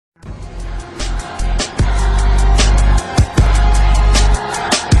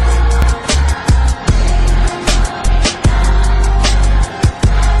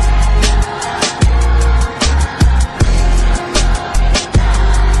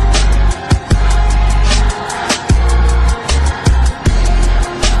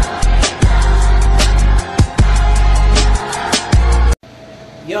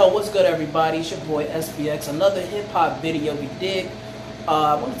everybody? It's your boy SBX. Another hip hop video we dig.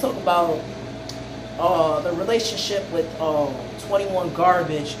 I want to talk about the relationship with 21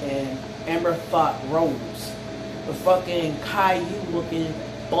 Garbage and Amber Rose. The fucking Caillou looking,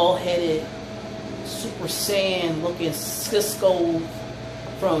 bald headed, Super Saiyan looking Cisco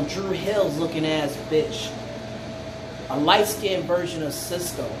from Drew Hill's looking ass bitch. A light skinned version of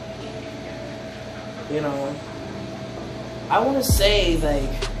Cisco. You know, I want to say, like,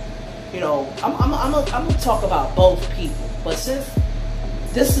 you know, I'm gonna talk about both people, but since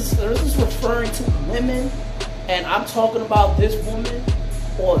this is referring to women, and I'm talking about this woman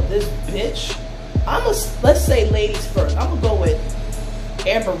or this bitch, let's say ladies first. I'm gonna go with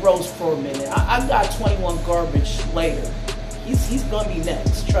Amber Rose for a minute. I got 21 Garbage later. He's gonna be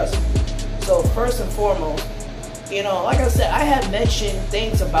next, trust me. So first and foremost, you know, like I said, I have mentioned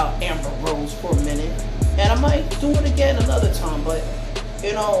things about Amber Rose for a minute, and I might do it again another time, but,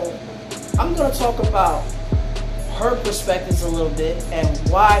 you know, I'm going to talk about her perspectives a little bit and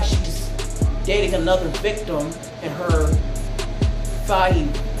why she's dating another victim in her 5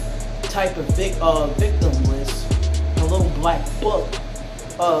 type of victim list, a little black book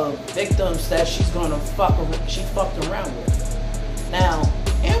of victims that she fucked around with. Now,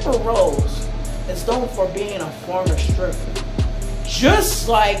 Amber Rose is known for being a former stripper, just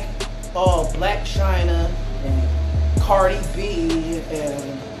like Black China and Cardi B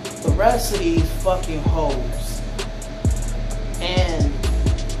and the rest of these fucking hoes. And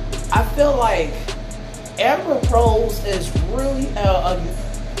I feel like Amber Rose is really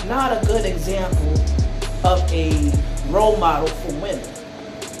not a good example of a role model for women.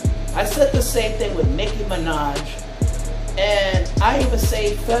 I said the same thing with Nicki Minaj, and I even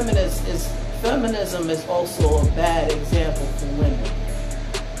say feminism is also a bad example for women.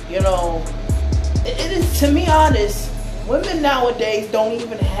 You know, it is, to be honest, women nowadays don't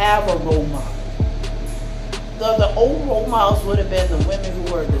even have a role model. The old role models would have been the women who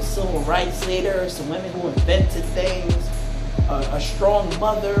were the civil rights leaders, the women who invented things, a strong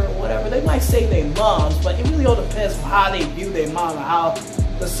mother, or whatever. They might say their moms, but it really all depends on how they view their mom and how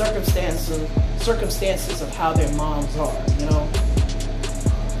the circumstances of how their moms are, you know.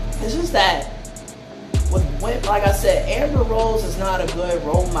 It's just that with women, like I said, Amber Rose is not a good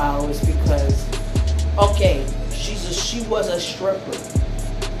role model. It's because, okay, she was a stripper,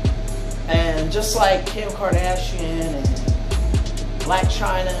 and just like Kim Kardashian and Black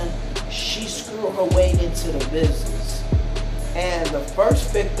China, she screwed her way into the business. And the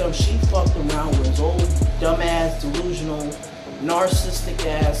first victim she fucked around with was old dumbass, delusional, narcissistic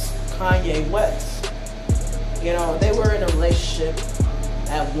ass Kanye West. You know, they were in a relationship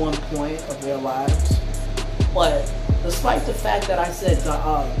at one point of their lives, but despite the fact that I said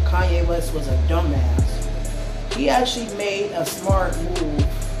Kanye West was a dumbass, he actually made a smart move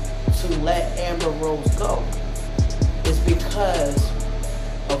to let Amber Rose go. It's because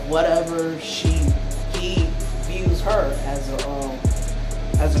of whatever he views her as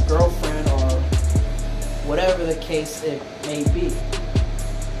a girlfriend or whatever the case it may be.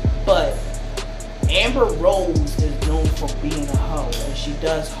 But Amber Rose is known for being a hoe, and she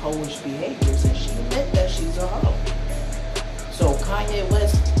does hoish behaviors, and she admit that she's a hoe. So Kanye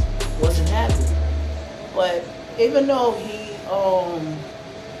West wasn't happy. But even though he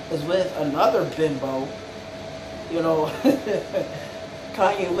is with another bimbo, you know,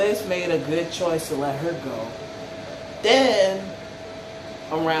 Kanye West made a good choice to let her go. Then,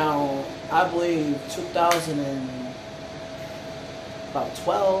 around, I believe,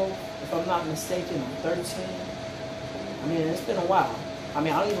 2012, if I'm not mistaken, or 13. I mean, it's been a while. I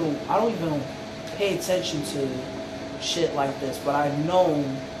mean, I don't even pay attention to shit like this, but I've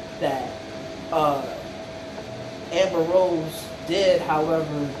known that Amber Rose did,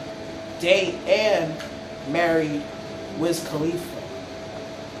 however, date and marry Wiz Khalifa.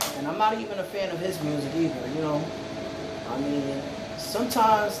 And I'm not even a fan of his music either, you know. I mean,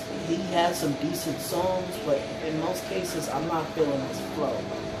 sometimes he has some decent songs, but in most cases, I'm not feeling his flow.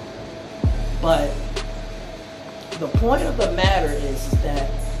 But the point of the matter is that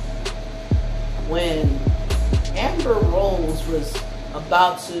when Amber Rose was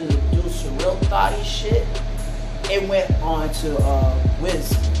about to do some real thotty shit, it went on to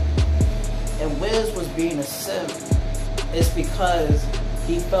Wiz. And Wiz was being a simp. It's because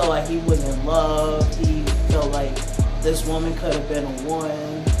he felt like he was in love. He felt like this woman could have been a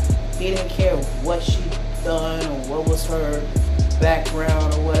one. He didn't care what she done or what was her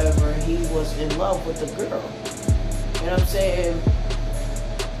background or whatever. He was in love with the girl. You know what I'm saying?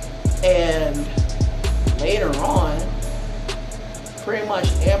 And later on, pretty much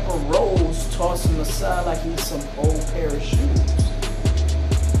Amber Rose tossed him aside like he's some old pair of shoes.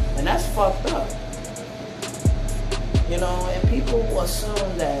 And that's fucked up. You know, and people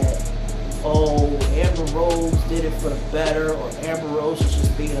assume that, oh, Amber Rose did it for the better, or Amber Rose is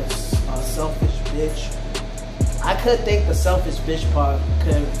just being a selfish bitch. I could think the selfish bitch part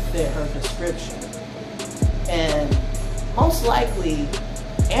could fit her description. And most likely,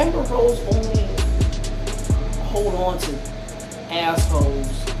 Amber Rose only hold on to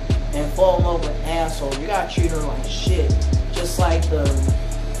assholes and fall in love with assholes. You gotta treat her like shit. Just like the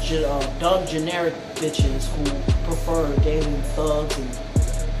dumb generic bitches who prefer dating thugs and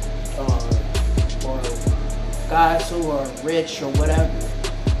or guys who are rich or whatever.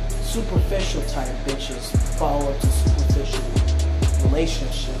 Superficial type bitches follow up to superficial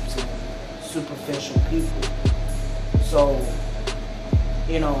relationships and superficial people. So,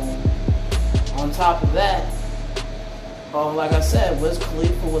 you know, on top of that, like I said, Wiz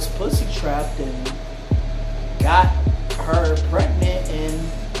Khalifa was pussy trapped and got her pregnant, and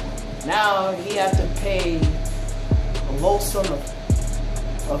now he had to pay a low sum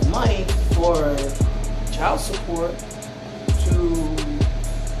of money for child support to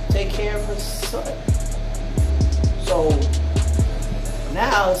take care of her son. So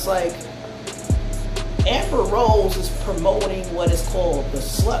now it's like Amber Rose is promoting what is called the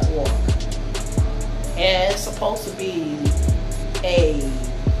slut walk, and it's supposed to be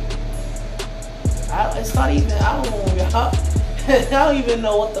it's not even, I don't even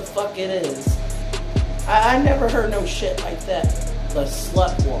know what the fuck it is. I never heard no shit like that. The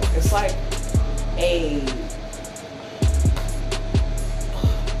slut walk. It's like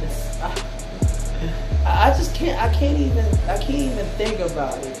I can't even think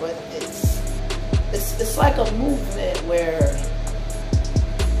about it, but it's like a movement where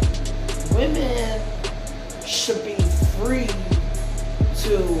women should be free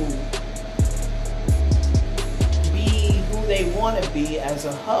to be who they want to be as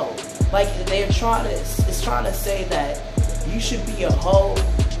a hoe. Like it's trying to say that you should be a hoe,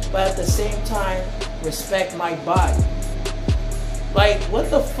 but at the same time respect my body. Like, what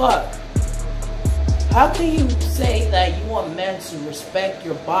the fuck? How can you say that you want men to respect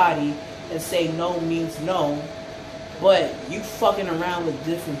your body and say no means no, but you fucking around with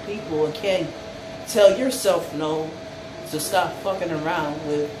different people and can't tell yourself no to stop fucking around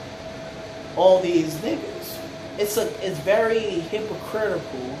with all these niggas? It's very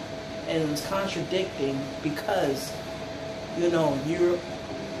hypocritical and it's contradicting, because you know you're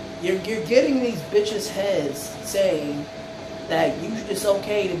getting these bitches' heads saying that it's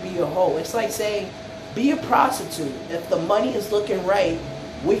okay to be a hoe. It's like saying, be a prostitute. If the money is looking right,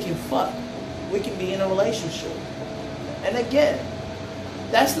 we can fuck. We can be in a relationship. And again,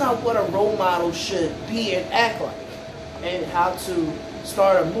 that's not what a role model should be and act like, and how to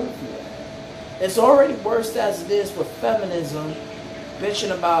start a movement. It's already worse as it is with feminism,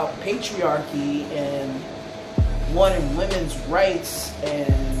 bitching about patriarchy and wanting women's rights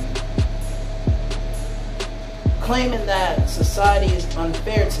and claiming that society is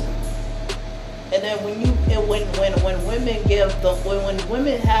unfair to them. And then when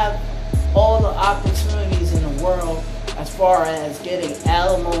women have all the opportunities in the world as far as getting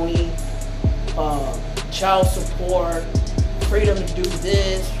alimony, child support, freedom to do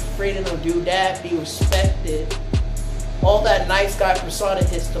this, freedom to do that, be respected, all that nice guy persona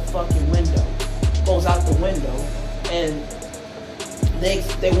hits the fucking window, goes out the window, and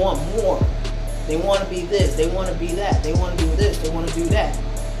they want more. They want to be this, they want to be that, they want to do this, they want to do that.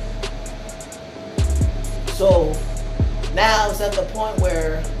 So now it's at the point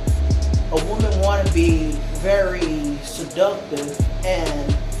where a woman want to be very seductive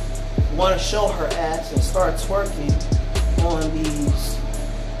and want to show her ass and start twerking on these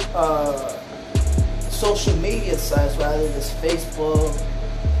social media sites, rather than Facebook,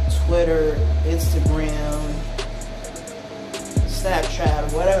 Twitter, Instagram, Snapchat,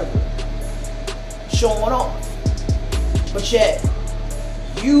 or whatever, showing off. But yet,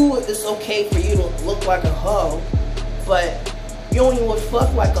 it's okay for you to look like a hoe, but you only would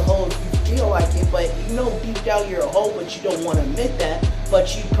fuck like a hoe if you feel like it, but you know deep down you're a hoe, but you don't want to admit that,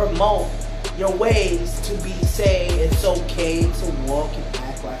 but you promote your ways to say it's okay to walk and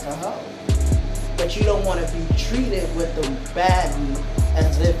act like a hoe. But you don't want to be treated with them badly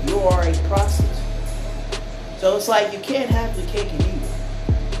as if you are a prostitute. So it's like you can't have your cake and eat it.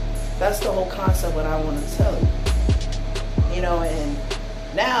 That's the whole concept what I want to tell you. You know, and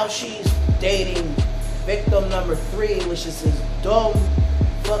now she's dating victim number 3, which is this dumb,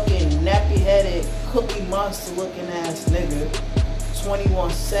 fucking nappy-headed, cookie monster looking ass nigga, 21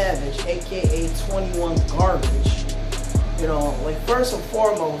 Savage, aka 21 Garbage. You know, like, first and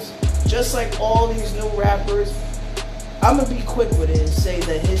foremost, just like all these new rappers, I'm gonna be quick with it and say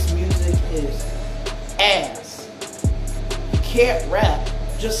that his music is ass. He can't rap,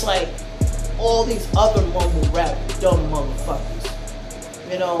 just like all these other mumble rap dumb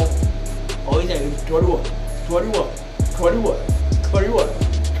motherfuckers. You know, oh, he's like 21, 21, 21, 21,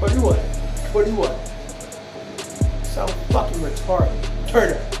 21, 21. So fucking retarded.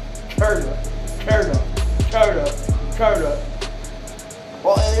 Turn up, turn up, turn up, turn up, turn up.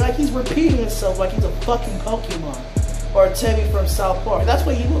 Well, like he's repeating himself like he's a fucking Pokemon. Or Timmy from South Park. That's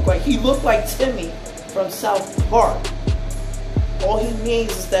what he looked like. He looked like Timmy from South Park. All he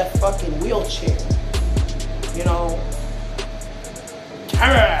needs is that fucking wheelchair. You know?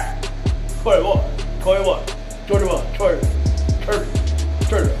 21, 21, 21, 20, 30,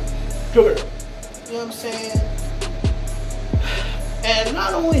 30, 30. You know what I'm saying? And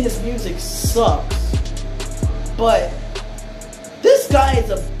not only his music sucks, but this guy is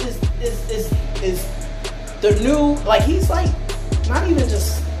the new, like, he's like not even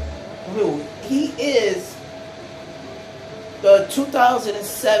just new. He is the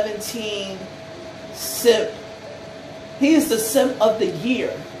 2017 simp. He is the simp of the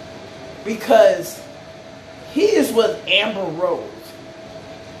year because he is with Amber Rose.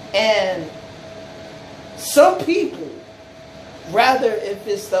 And some people, rather if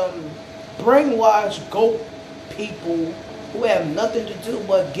it's some brainwashed goat people who have nothing to do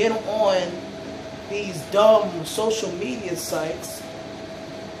but get on these dumb social media sites,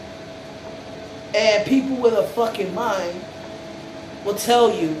 and people with a fucking mind will tell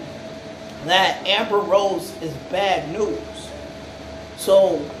you that Amber Rose is bad news.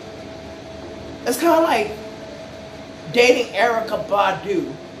 So it's kind of like dating Erykah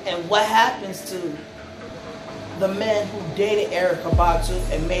Badu, and what happens to the men who dated Erykah Badu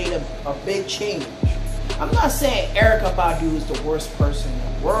and made a big change. I'm not saying Erykah Badu is the worst person in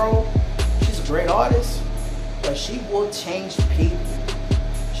the world. She's a great artist, but she will change people.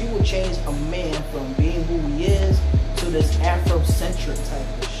 She will change a man from being who he is to this Afrocentric type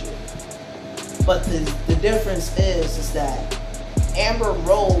of shit. But the difference is that Amber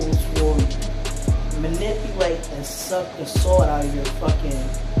Rose will manipulate and suck the soul out of your fucking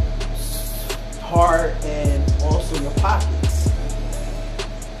heart and also your pockets.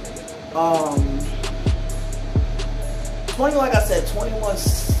 20, like I said,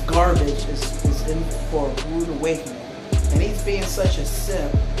 21's garbage is in for a rude awakening. And he's being such a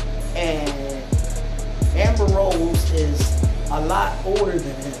simp. And Amber Rose is a lot older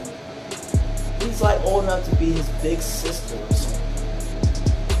than him. He's like old enough to be his big sister or something.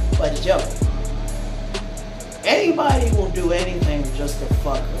 But yo, anybody will do anything just to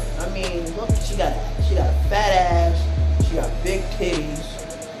fuck her. I mean, look, she got a fat ass, she got big titties,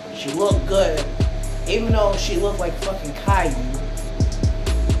 she looked good. Even though she looked like fucking Caillou,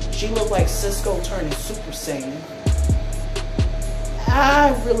 she looked like Cisco turning Super Saiyan.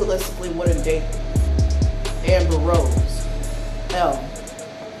 I realistically wouldn't date Amber Rose. Hell,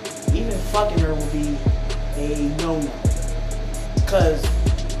 even fucking her would be a no-no. Because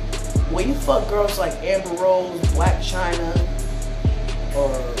when you fuck girls like Amber Rose, Black China,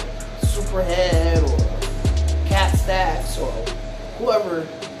 or Superhead, or Cat Stacks, or whoever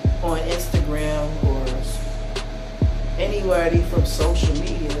on Instagram or anybody from social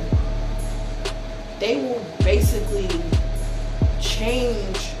media, they will basically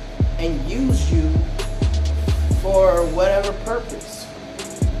change and use you for whatever purpose.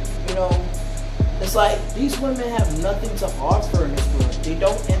 You know, it's like these women have nothing to offer in this world. They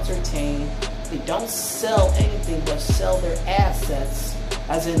don't entertain, they don't sell anything but sell their assets,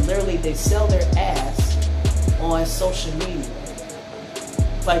 as in literally they sell their ass on social media.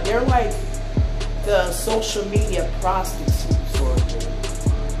 Like, they're like the social media prostitutes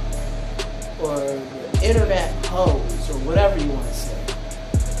or the internet hoes or whatever you want to say.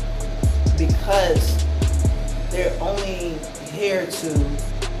 Because they're only here to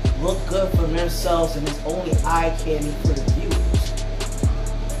look good for themselves and it's only eye candy for the viewers.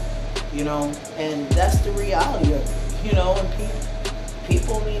 You know, and that's the reality of it. You know, and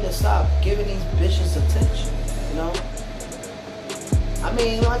people need to stop giving these bitches attention, you know? I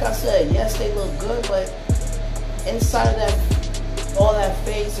mean, like I said, yes, they look good, but inside of that, all that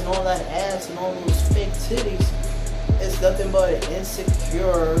face and all that ass and all those fake titties, it's nothing but an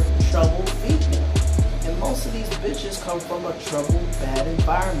insecure, troubled female. And most of these bitches come from a troubled, bad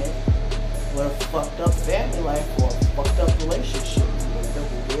environment with a fucked up family life or a fucked up relationship with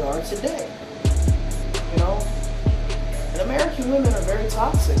who they are today. You know? And American women are very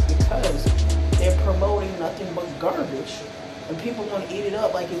toxic because they're promoting nothing but garbage. And people want to eat it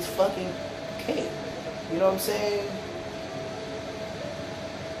up like it's fucking cake. You know what I'm saying?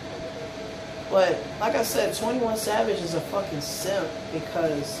 But like I said, 21 Savage is a fucking simp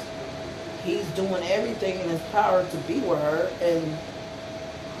because he's doing everything in his power to be with her and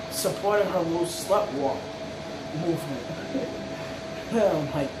supporting her little slut walk movement. Oh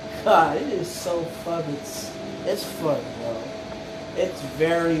my god, it is so fun. It's fun, bro. It's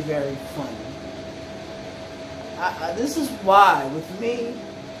very, very funny. This is why, with me,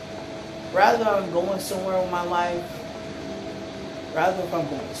 rather I'm going somewhere in my life, rather if I'm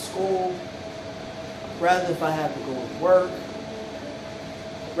going to school, rather if I have to go to work,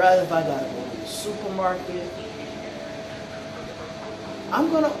 rather if I gotta go to the supermarket,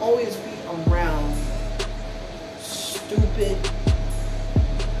 I'm gonna always be around stupid,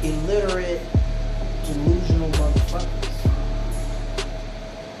 illiterate, delusional motherfuckers.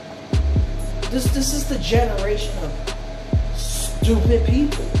 This is the generation of stupid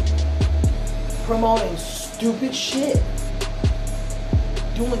people promoting stupid shit,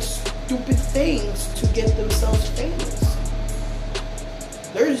 doing stupid things to get themselves famous.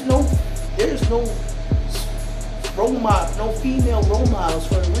 There's no role model, no female role models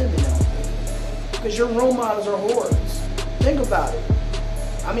for the women out there, because your role models are whores. Think about it.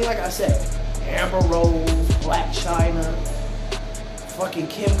 I mean, like I said, Amber Rose, Black China, fucking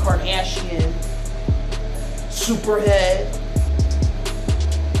Kim Kardashian, Superhead.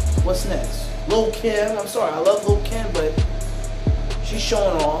 What's next? Lil' Kim. I'm sorry, I love Lil' Kim, but she's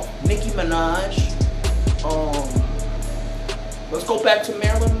showing off. Nicki Minaj. Let's go back to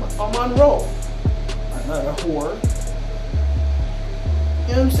Marilyn Monroe. Another whore.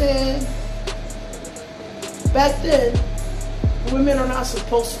 You know what I'm saying? Back then, women are not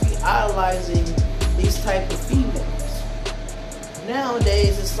supposed to be idolizing these type of females.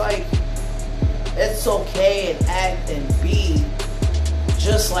 Nowadays, it's like it's okay and act and be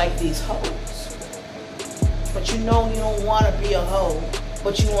just like these hoes. But you know you don't want to be a hoe,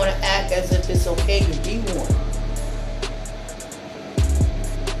 but you want to act as if it's okay to be one.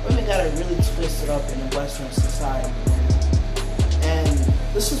 Women got it really twisted up in the Western society, man. And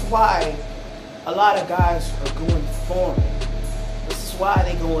this is why a lot of guys are going foreign. This is why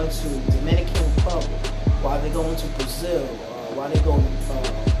they go into Dominican Republic, why they go into Brazil, why they go to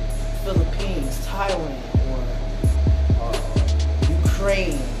Philippines, Thailand, or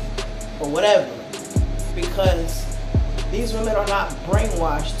Ukraine, or whatever. Because these women are not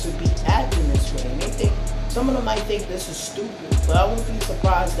brainwashed to be acting this way. And they think, some of them might think this is stupid, but I wouldn't be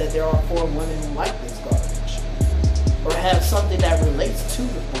surprised that there are 4 women who like this garbage, or have something that relates to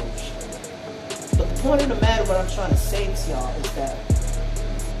the bullshit. But the point of the matter, what I'm trying to say to y'all, is that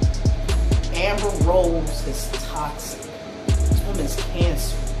Amber Rose is toxic. This woman's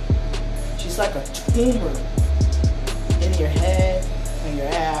cancer. She's like a tumor in your head, and your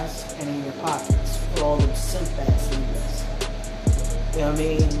ass, and in your pockets for all them simp ass niggas. You know what I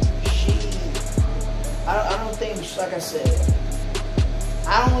mean? I don't think, like I said,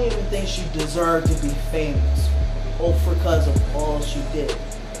 I don't even think she deserved to be famous, because of all she did.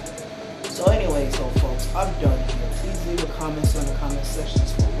 So anyway, folks, I'm done here. Please leave your comments in the comment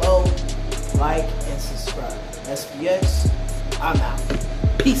sections below. Like and subscribe. SBX, I'm out.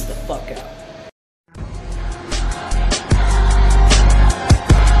 Peace the fuck out.